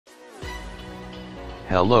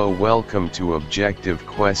Hello, welcome to Objective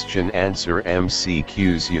Question Answer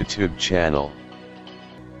MCQ's YouTube channel.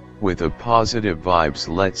 With a positive vibes,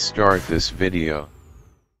 let's start this video.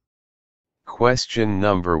 Question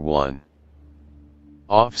number 1.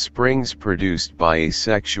 Offsprings produced by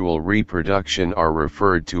asexual reproduction are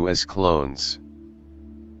referred to as clones.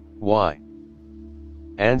 Why?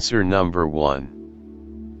 Answer number 1.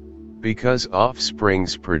 Because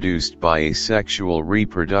offsprings produced by asexual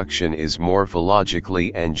reproduction is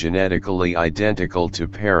morphologically and genetically identical to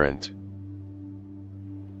parent.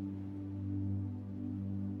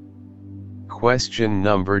 Question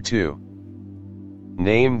number 2.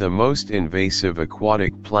 Name the most invasive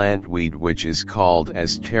aquatic plant weed which is called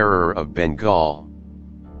as Terror of Bengal.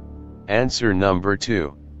 Answer number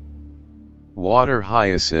 2. Water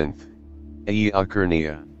hyacinth,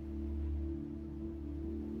 Eucarnia.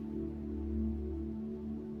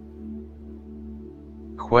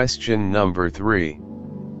 Question number 3.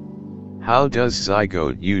 How does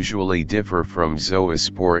zygote usually differ from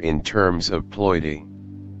zoospore in terms of ploidy?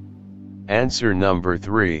 Answer number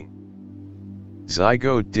 3.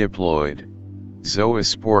 Zygote diploid,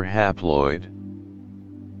 zoospore haploid.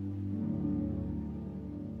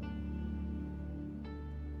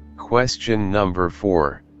 Question number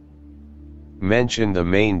 4. Mention the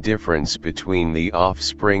main difference between the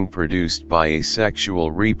offspring produced by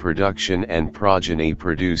asexual reproduction and progeny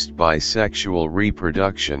produced by sexual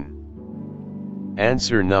reproduction.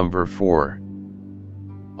 Answer number 4.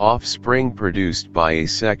 Offspring produced by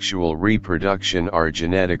asexual reproduction are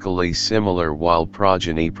genetically similar, while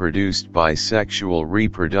progeny produced by sexual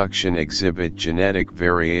reproduction exhibit genetic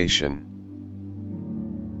variation.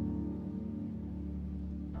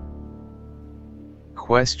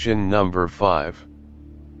 Question number 5.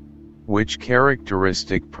 Which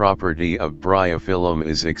characteristic property of bryophyllum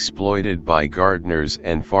is exploited by gardeners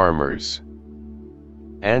and farmers?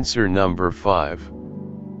 Answer number 5.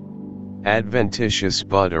 Adventitious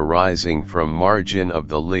bud arising from margin of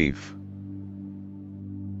the leaf.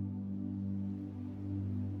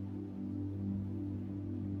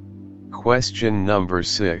 Question number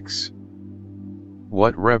 6.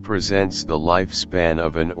 What represents the lifespan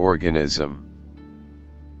of an organism?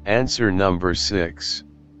 Answer number 6.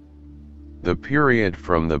 The period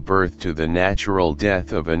from the birth to the natural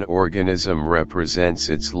death of an organism represents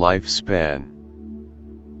its lifespan.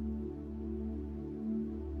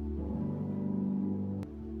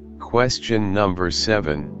 Question number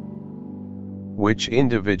 7. Which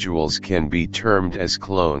individuals can be termed as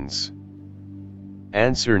clones?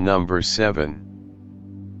 Answer number 7.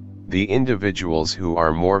 The individuals who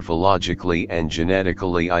are morphologically and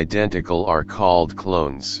genetically identical are called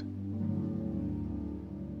clones.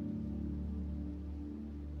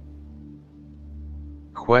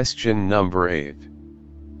 Question number 8.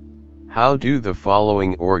 How do the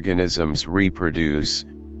following organisms reproduce?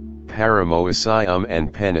 Paramoecium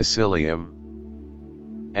and Penicillium.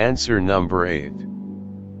 Answer number 8.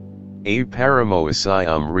 A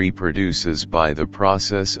paramoecium reproduces by the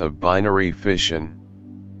process of binary fission.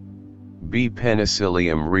 B.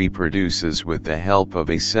 Penicillium reproduces with the help of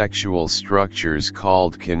asexual structures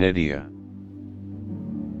called conidia.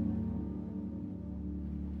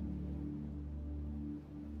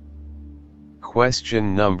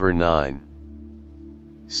 Question number 9.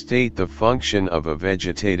 State the function of a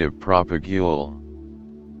vegetative propagule.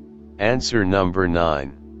 Answer number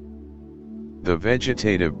 9. The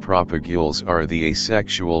vegetative propagules are the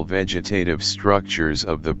asexual vegetative structures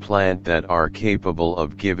of the plant that are capable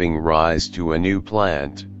of giving rise to a new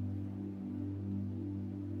plant.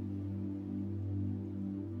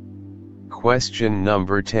 Question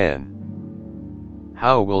number 10.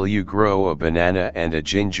 How will you grow a banana and a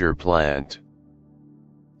ginger plant?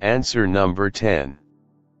 Answer number 10.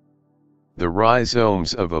 The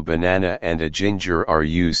rhizomes of a banana and a ginger are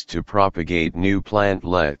used to propagate new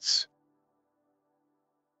plantlets.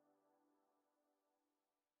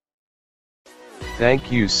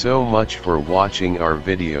 Thank you so much for watching our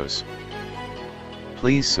videos.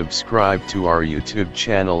 Please subscribe to our YouTube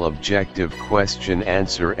channel Objective Question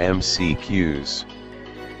Answer MCQs.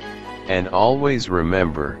 And always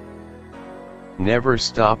remember, never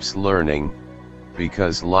stops learning,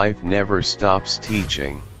 because life never stops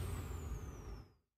teaching.